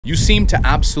You seem to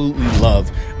absolutely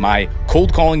love my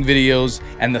cold calling videos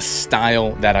and the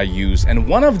style that I use. And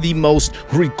one of the most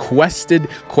requested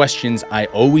questions I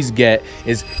always get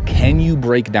is, can you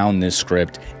break down this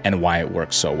script and why it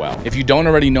works so well? If you don't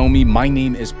already know me, my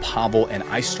name is Pavel and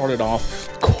I started off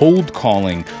cold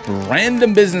calling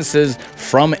random businesses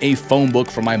from a phone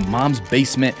book from my mom's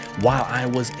basement while I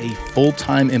was a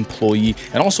full-time employee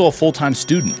and also a full-time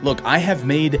student. Look, I have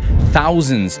made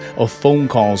thousands of phone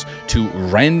calls to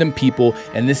random people,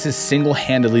 and this is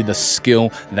single-handedly the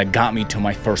skill that got me to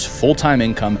my first full-time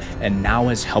income and now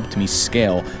has helped me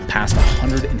scale past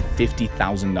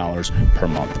 $150,000 per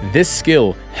month. This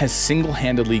skill has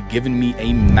single-handedly given me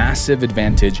a massive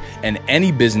advantage in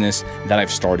any business that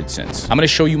I've started since. I'm going to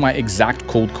show you my exact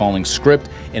cold calling script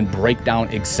and break down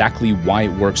exactly why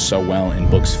it works so well and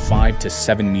books 5 to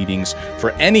 7 meetings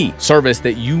for any service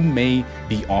that you may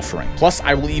be offering. Plus,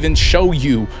 I will even show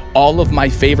you all of my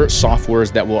favorite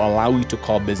softwares that will allow you to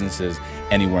call businesses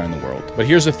anywhere in the world. But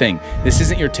here's the thing, this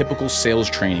isn't your typical sales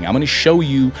training. I'm going to show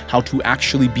you how to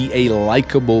actually be a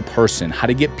likable person, how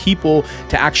to get people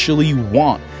to actually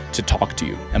want to talk to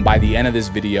you. And by the end of this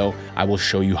video, I will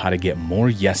show you how to get more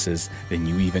yeses than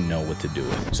you even know what to do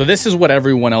with. So this is what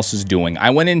everyone else is doing. I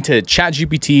went into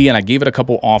ChatGPT and I gave it a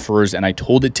couple offers and I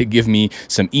told it to give me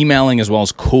some emailing as well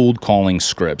as cold calling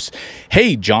scripts.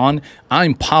 Hey, John,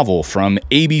 I'm Pavel from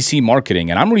ABC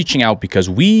Marketing and I'm reaching out because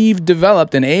we've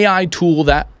developed an AI tool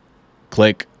that,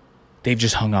 click, they've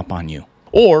just hung up on you.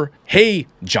 Or, hey,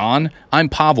 John, I'm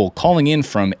Pavel calling in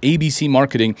from ABC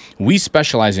Marketing. We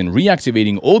specialize in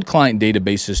reactivating old client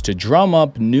databases to drum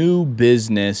up new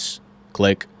business.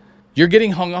 Click. You're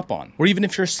getting hung up on. Or even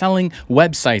if you're selling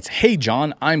websites, hey,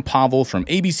 John, I'm Pavel from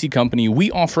ABC Company.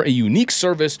 We offer a unique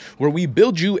service where we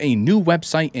build you a new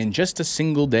website in just a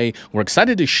single day. We're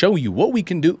excited to show you what we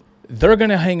can do. They're going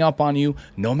to hang up on you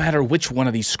no matter which one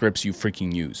of these scripts you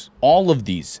freaking use. All of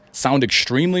these sound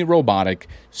extremely robotic,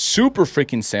 super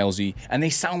freaking salesy, and they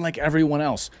sound like everyone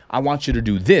else. I want you to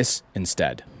do this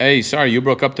instead. Hey, sorry, you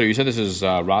broke up there. You said this is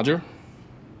Roger?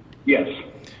 Yes.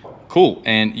 Cool.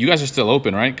 And you guys are still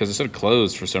open, right? Because it said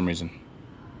closed for some reason.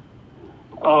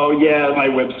 Oh, yeah, my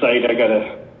website.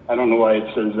 I don't know why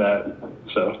it says that.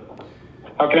 So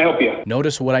how can I help you?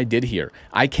 Notice what I did here.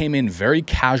 I came in very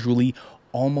casually,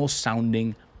 almost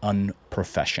sounding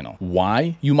unprofessional.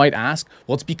 Why, you might ask?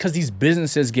 Well, it's because these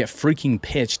businesses get freaking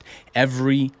pitched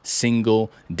every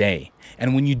single day.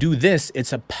 And when you do this,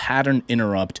 it's a pattern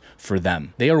interrupt for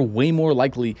them. They are way more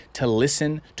likely to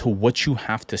listen to what you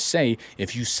have to say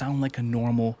if you sound like a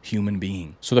normal human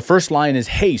being. So the first line is,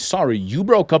 hey, sorry, you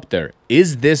broke up there.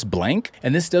 Is this blank?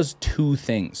 And this does two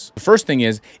things. The first thing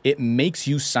is it makes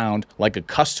you sound like a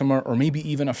customer or maybe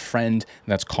even a friend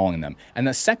that's calling them. And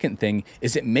the second thing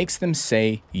is it makes them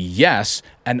say yes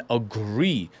and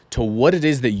agree to what it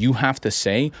is that you have to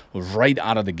say right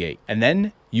out of the gate. And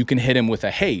then you can hit him with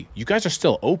a, hey, you guys are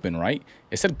still open, right?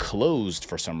 It said closed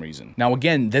for some reason. Now,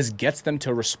 again, this gets them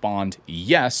to respond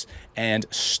yes and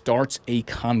starts a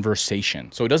conversation.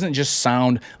 So it doesn't just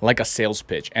sound like a sales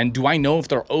pitch. And do I know if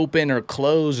they're open or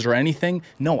closed or anything?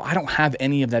 No, I don't have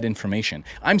any of that information.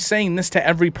 I'm saying this to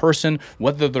every person,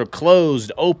 whether they're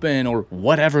closed, open, or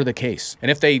whatever the case. And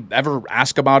if they ever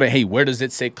ask about it, hey, where does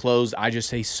it say closed? I just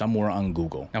say somewhere on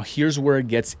Google. Now, here's where it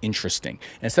gets interesting.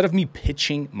 Instead of me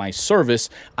pitching my service,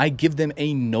 I give them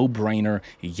a no-brainer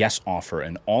yes offer.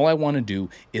 And all I want to do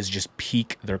is just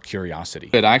pique their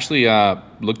curiosity. I actually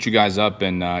looked you guys up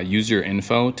and use your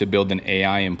info to build an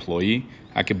AI employee.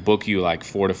 I could book you like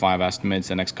 4 to 5 estimates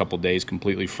the next couple of days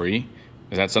completely free.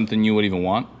 Is that something you would even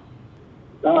want?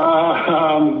 What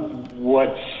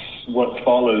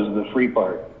follows the free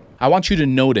part? I want you to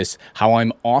notice how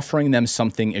I'm offering them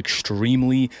something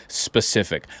extremely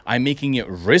specific. I'm making it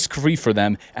risk-free for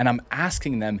them, and I'm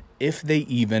asking them if they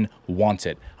even want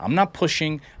it. I'm not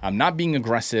pushing. I'm not being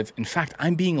aggressive. In fact,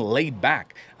 I'm being laid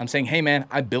back. I'm saying, hey, man,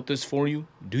 I built this for you.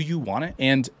 Do you want it?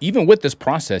 And even with this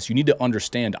process, you need to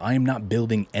understand I am not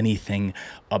building anything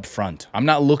up front. I'm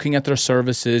not looking at their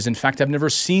services. In fact, I've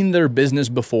never seen their business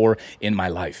before in my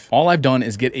life. All I've done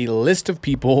is get a list of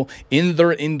people in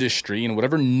their industry and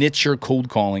whatever niche you're cold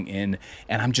calling in,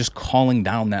 and I'm just calling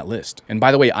down that list. And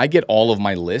by the way, I get all of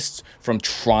my lists from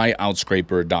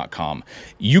tryoutscraper.com.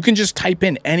 You can just type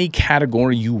in any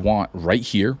category you want right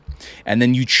here. and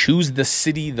then you choose the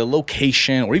city, the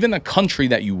location, or even the country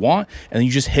that you want, and then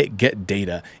you just hit get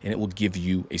data, and it will give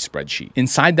you a spreadsheet.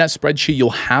 Inside that spreadsheet, you'll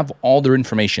have all their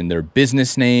information, their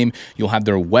business name, you'll have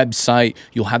their website,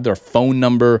 you'll have their phone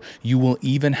number, you will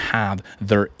even have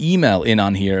their email in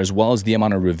on here, as well as the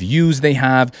amount of reviews they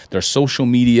have, their social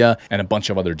media, and a bunch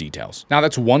of other details. Now,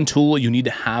 that's one tool you need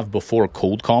to have before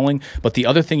cold calling, but the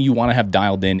other thing you want to have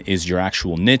dialed in is your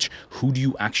actual niche. Who do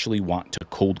you actually want to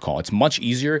cold call? It's much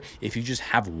easier if you just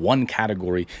have one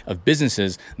category of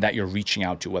businesses that you're reaching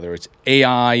out to, whether it's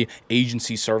AI,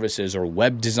 agency services, or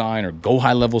web design, or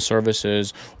GoHighLevel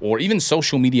services, or even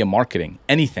social media marketing,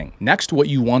 anything. Next, what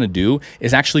you want to do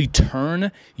is actually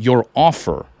turn your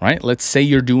offer, right? Let's say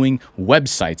you're doing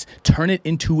websites, turn it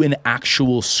into an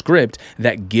actual script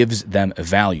that gives them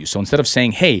value. So instead of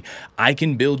saying, hey, I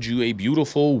can build you a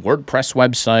beautiful WordPress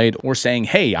website, or saying,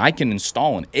 hey, I can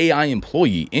install an AI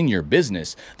employee in your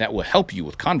business that will help you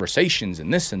with conversations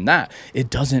and this and that, it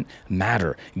doesn't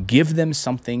matter. Give them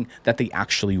something that they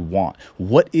actually want.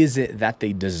 What is it that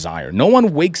they desire? No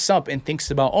one wakes up and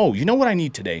thinks about, oh, you know what I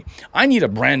need today? I need a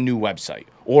brand new website.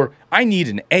 Or I need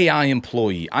an AI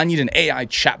employee. I need an AI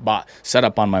chatbot set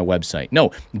up on my website.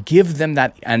 No, give them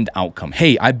that end outcome.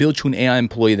 Hey, I built you an AI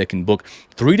employee that can book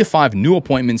 3 to 5 new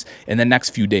appointments in the next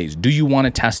few days. Do you want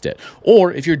to test it?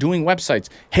 Or if you're doing websites,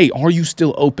 hey, are you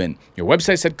still open? Your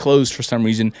website said closed for some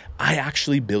reason. I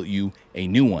actually built you a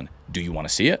new one. Do you want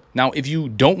to see it? Now, if you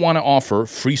don't want to offer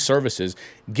free services,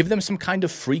 give them some kind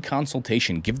of free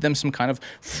consultation. Give them some kind of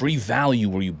free value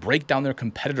where you break down their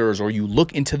competitors or you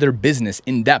look into their business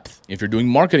in depth. If you're doing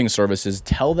marketing services,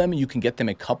 tell them you can get them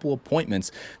a couple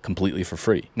appointments completely for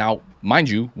free. Now, mind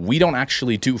you, we don't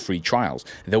actually do free trials.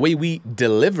 The way we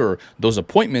deliver those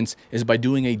appointments is by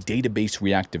doing a database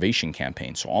reactivation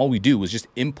campaign. So all we do is just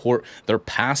import their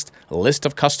past list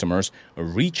of customers,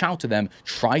 reach out to them,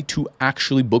 try to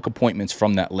actually book appointments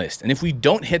from that list. And if we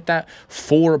don't hit that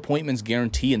 4 appointments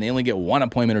guarantee and they only get 1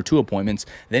 appointment or 2 appointments,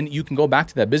 then you can go back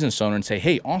to that business owner and say,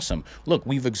 hey, awesome. Look,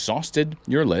 we've exhausted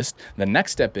your list. The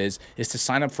next step is to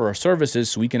sign up for our services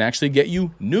so we can actually get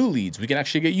you new leads. We can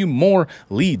actually get you more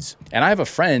leads. And I have a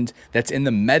friend that's in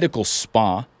the medical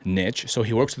spa niche. So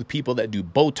he works with people that do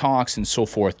Botox and so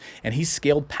forth. And he's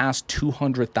scaled past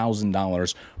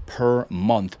 $200,000 per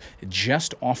month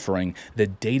just offering the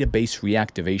database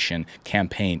reactivation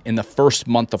campaign in the first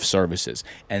month of services.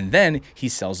 And then he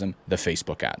sells them the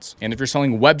Facebook ads. And if you're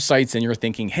selling websites and you're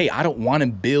thinking, hey, I don't want to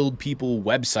build people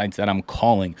websites that I'm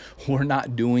calling, we're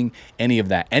not doing any of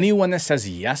that. Anyone that says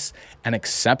yes and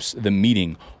accepts the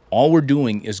meeting, all we're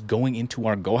doing is going into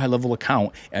our GoHighLevel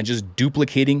account and just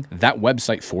duplicating that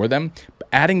website for them,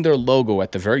 adding their logo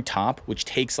at the very top, which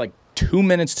takes like 2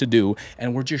 minutes to do,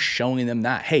 and we're just showing them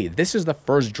that, hey, this is the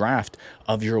first draft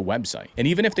of your website. And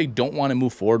even if they don't want to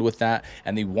move forward with that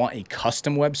and they want a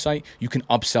custom website, you can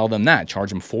upsell them that, charge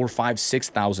them $4,000,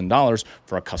 $5,000, $6,000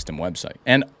 for a custom website.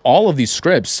 And all of these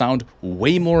scripts sound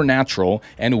way more natural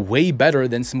and way better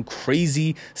than some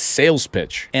crazy sales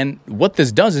pitch. And what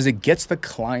this does is it gets the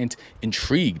client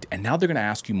intrigued, and now they're going to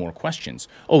ask you more questions.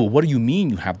 Oh, what do you mean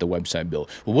you have the website built?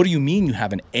 Well, what do you mean you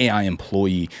have an AI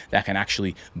employee that can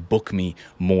actually book me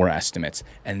more estimates?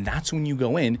 And that's when you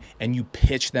go in and you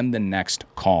pitch them the next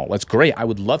call. That's great. I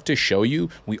would love to show you.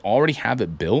 We already have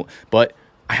it built, but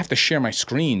I have to share my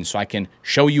screen so I can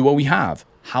show you what we have.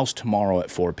 How's tomorrow at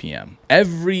 4 p.m.?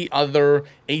 Every other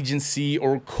agency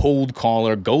or cold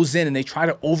caller goes in and they try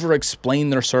to over-explain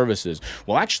their services.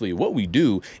 Well, actually, what we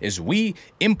do is we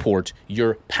import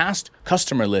your past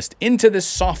customer list into this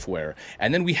software,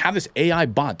 and then we have this AI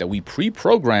bot that we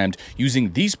pre-programmed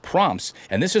using these prompts,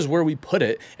 and this is where we put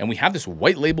it, and we have this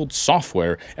white-labeled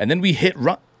software, and then we hit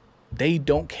run. They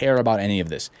don't care about any of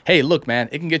this. Hey, look, man,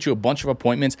 it can get you a bunch of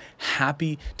appointments.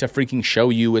 Happy to freaking show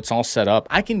you. It's all set up.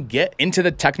 I can get into the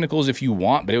technicals if you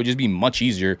want, but it would just be much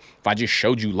easier if I just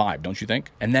showed you live, don't you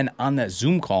think? And then on that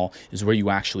Zoom call is where you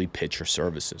actually pitch your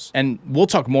services. And we'll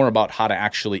talk more about how to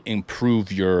actually improve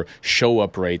your show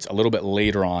up rates a little bit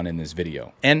later on in this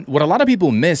video. And what a lot of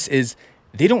people miss is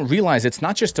they don't realize it's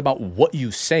not just about what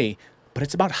you say, but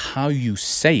it's about how you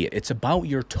say it. It's about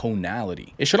your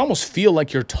tonality. It should almost feel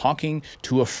like you're talking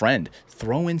to a friend.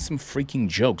 Throw in some freaking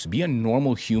jokes. Be a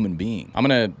normal human being. I'm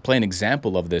gonna play an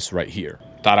example of this right here.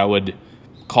 Thought I would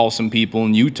call some people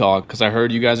in Utah because I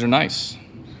heard you guys are nice.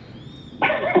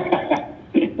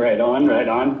 Right on, right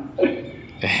on.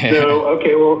 So,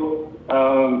 okay, well,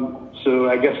 So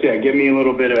I guess, yeah, give me a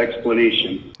little bit of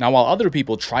explanation. Now, while other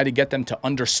people try to get them to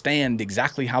understand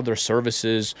exactly how their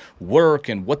services work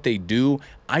and what they do,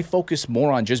 I focus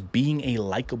more on just being a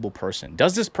likable person.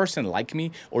 Does this person like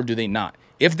me or do they not?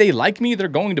 If they like me, they're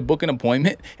going to book an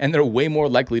appointment and they're way more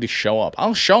likely to show up.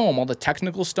 I'll show them all the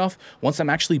technical stuff once I'm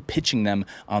actually pitching them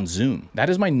on Zoom. That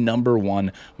is my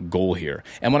 #1 goal here.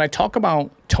 And when I talk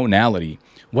about tonality,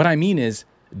 what I mean is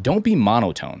don't be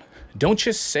monotone. Don't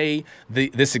just say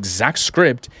this exact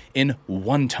script in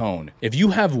one tone. If you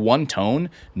have one tone,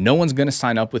 no one's going to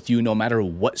sign up with you no matter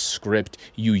what script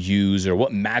you use or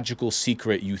what magical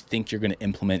secret you think you're going to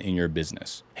implement in your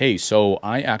business. Hey, so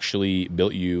I actually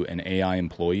built you an AI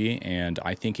employee and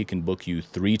I think it can book you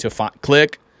 3 to 5.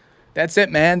 Click. That's it,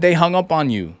 man. They hung up on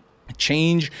you.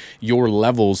 Change your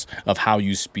levels of how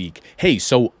you speak. Hey,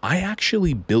 so I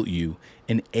actually built you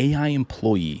an AI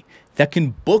employee that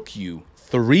can book you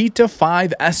 3 to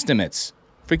 5 estimates.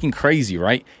 Freaking crazy,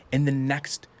 right? In the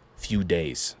next few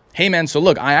days. Hey man, so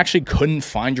look, I actually couldn't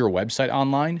find your website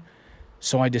online.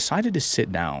 So I decided to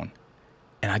sit down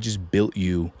and I just built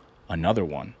you another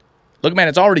one. Look, man,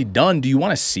 it's already done. Do you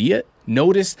want to see it?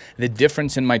 Notice the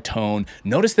difference in my tone.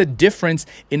 Notice the difference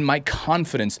in my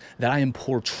confidence that I am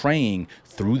portraying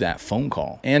through that phone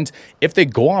call. And if they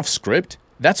go off script,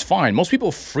 that's fine. Most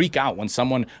people freak out when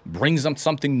someone brings up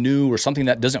something new or something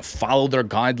that doesn't follow their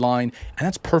guideline, and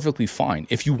that's perfectly fine.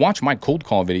 If you watch my cold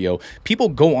call video, people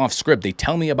go off script. They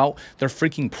tell me about their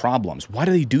freaking problems. Why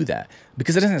do they do that?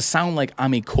 Because it doesn't sound like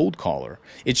I'm a cold caller.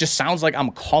 It just sounds like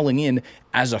I'm calling in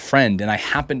as a friend and I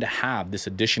happen to have this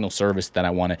additional service that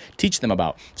I want to teach them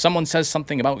about. Someone says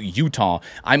something about Utah.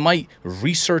 I might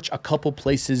research a couple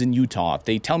places in Utah. If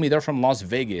they tell me they're from Las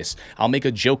Vegas, I'll make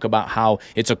a joke about how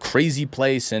it's a crazy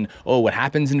place and, oh, what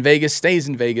happens in Vegas stays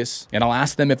in Vegas. And I'll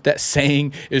ask them if that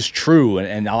saying is true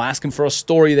and I'll ask them for a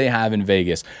story they have in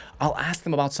Vegas. I'll ask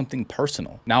them about something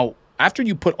personal. Now, after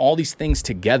you put all these things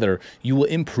together, you will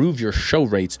improve your show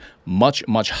rates much,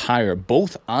 much higher,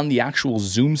 both on the actual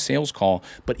Zoom sales call,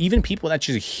 but even people that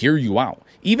just hear you out,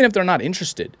 even if they're not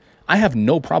interested. I have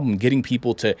no problem getting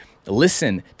people to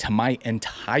listen to my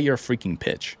entire freaking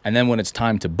pitch. And then when it's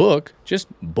time to book, just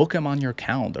book them on your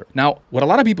calendar. Now, what a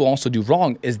lot of people also do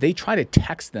wrong is they try to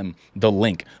text them the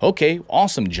link. Okay,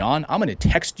 awesome, John. I'm going to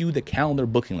text you the calendar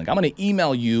booking link. I'm going to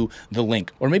email you the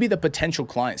link. Or maybe the potential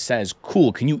client says,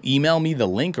 cool, can you email me the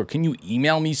link or can you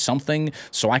email me something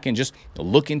so I can just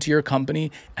look into your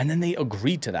company? And then they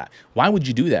agree to that. Why would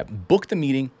you do that? Book the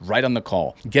meeting right on the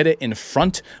call. Get it in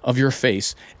front of your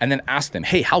face and then ask them,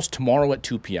 hey, how's tomorrow at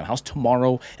 2 p.m.? How's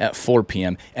tomorrow at 4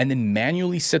 p.m.? And then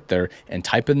manually sit there and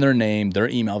type in their name, their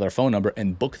email, their phone number,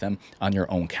 and book them on your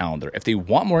own calendar. If they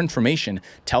want more information,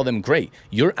 tell them, great.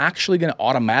 You're actually going to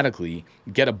automatically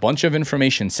get a bunch of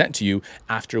information sent to you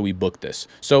after we book this.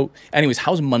 So anyways,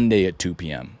 how's Monday at 2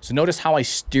 p.m.? So notice how I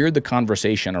steered the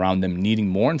conversation around them needing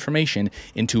more information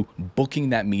into booking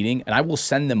that meeting, and I will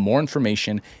send them more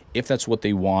information if that's what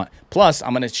they want. Plus, I'm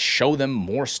going to show them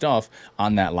more stuff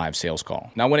on that live sales call.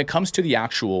 Now, when it comes to the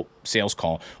actual sales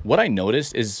call, what I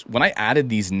noticed is when I added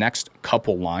these next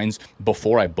couple lines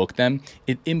before I booked them,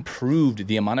 it improved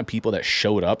the amount of people that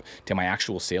showed up to my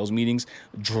actual sales meetings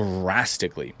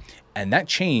drastically. And that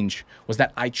change was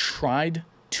that I tried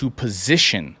to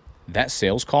position that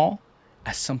sales call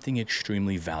as something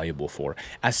extremely valuable for,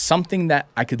 as something that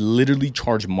I could literally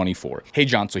charge money for. Hey,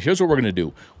 John, so here's what we're gonna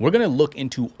do. We're gonna look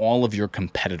into all of your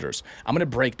competitors. I'm gonna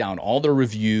break down all their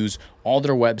reviews, all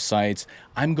their websites.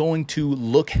 I'm going to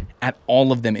look at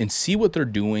all of them and see what they're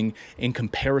doing in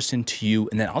comparison to you,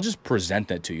 and then I'll just present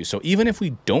that to you. So even if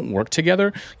we don't work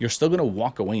together, you're still gonna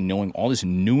walk away knowing all this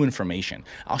new information.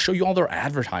 I'll show you all their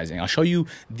advertising. I'll show you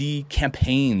the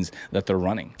campaigns that they're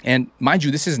running. And mind you,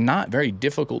 this is not very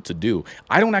difficult to do.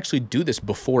 I don't actually do this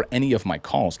before any of my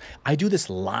calls. I do this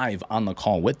live on the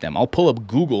call with them. I'll pull up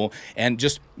Google and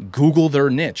just Google their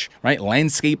niche, right?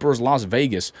 Landscapers, Las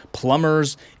Vegas,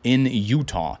 plumbers in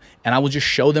Utah. And I will just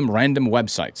show them random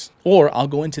websites. Or I'll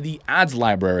go into the ads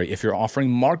library if you're offering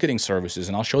marketing services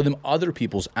and I'll show them other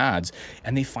people's ads,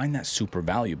 and they find that super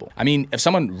valuable. I mean, if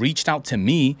someone reached out to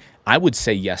me, I would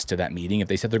say yes to that meeting. If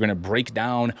they said they're going to break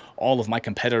down all of my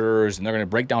competitors and they're going to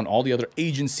break down all the other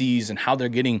agencies and how they're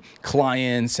getting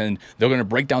clients and they're going to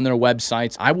break down their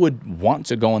websites, I would want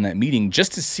to go on that meeting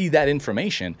just to see that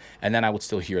information, and then I would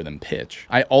still hear them pitch.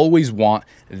 I always want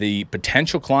the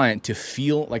potential client to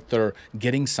feel like they're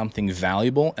getting something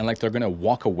valuable and like they're going to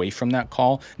walk away from that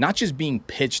call, not just being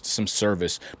pitched some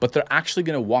service, but they're actually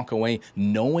going to walk away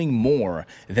knowing more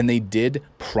than they did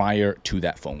prior to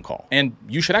that phone call. And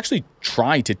you should actually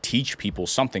try to teach people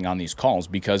something on these calls,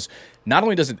 because not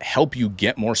only does it help you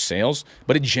get more sales,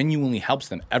 but it genuinely helps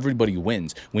them. Everybody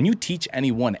wins. When you teach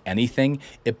anyone anything,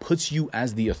 it puts you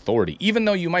as the authority. Even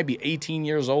though you might be 18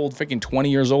 years old, freaking 20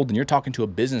 years old, and you're talking to a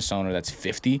business owner that's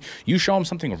 50, you show him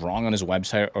something wrong on his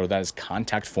website or that his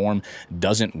contact form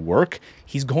doesn't work,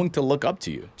 he's going to look up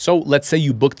to you. So let's say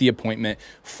you book the appointment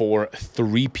for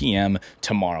 3 p.m.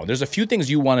 tomorrow. There's a few things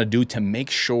you want to do to make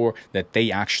sure that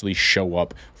they actually show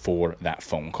up for that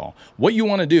phone call. What you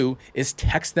want to do is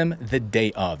text them the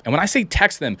day of. And when I say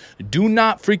text them, do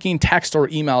not freaking text or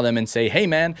email them and say, hey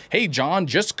man, hey John,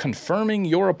 just confirming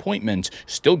your appointment.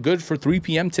 Still good for 3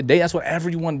 p.m. today. That's what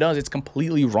everyone does. It's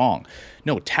completely wrong.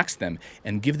 No, text them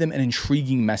and give them an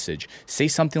intriguing message. Say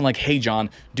something like, hey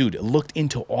John, dude, looked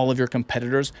into all of your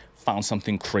competitors, found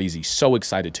something crazy. So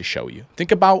excited to show you.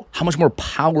 Think about how much more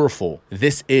powerful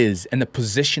this is and the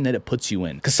position that it puts you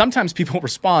in. Because sometimes people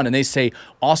respond and they say,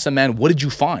 awesome, man, what did you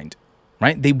find?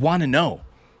 Right? They want to know.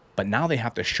 But now they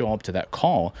have to show up to that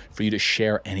call for you to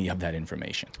share any of that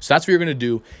information. So that's what you're going to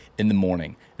do in the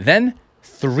morning. Then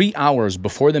 3 hours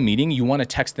before the meeting, you want to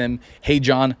text them, hey,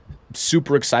 John,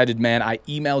 super excited, man. I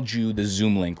emailed you the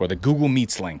Zoom link or the Google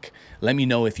Meets link. Let me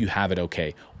know if you have it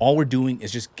okay. All we're doing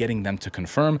is just getting them to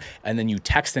confirm, and then you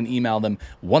text and email them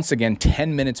once again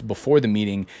 10 minutes before the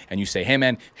meeting, and you say, hey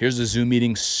man, here's the Zoom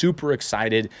meeting, super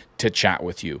excited to chat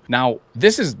with you. Now,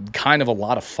 this is kind of a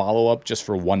lot of follow-up just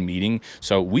for one meeting,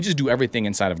 so we just do everything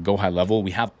inside of GoHighLevel. We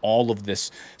have all of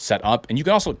this set up, and you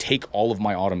can also take all of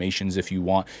my automations if you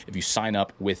want. If you sign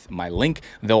up with my link,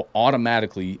 they'll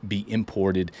automatically be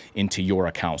imported into your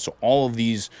account. So all of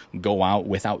these go out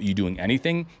without you doing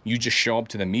anything. You just show up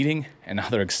to the meeting and now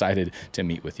they're excited to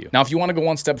meet with you. Now, if you want to go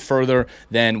one step further,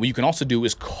 then what you can also do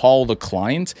is call the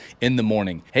client in the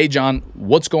morning. Hey, John,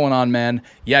 what's going on, man?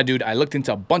 Yeah, dude, I looked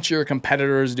into a bunch of your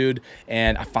competitors, dude,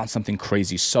 and I found something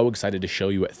crazy. So excited to show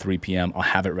you at 3 p.m. I'll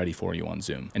have it ready for you on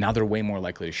Zoom. And now they're way more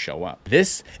likely to show up.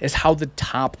 This is how the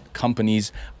top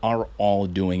companies are all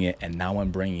doing it. And now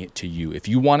I'm bringing it to you. If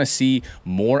you want to see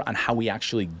more on how we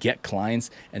actually get clients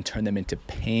and turn them into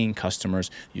paying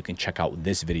customers, you can check out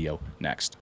this video next.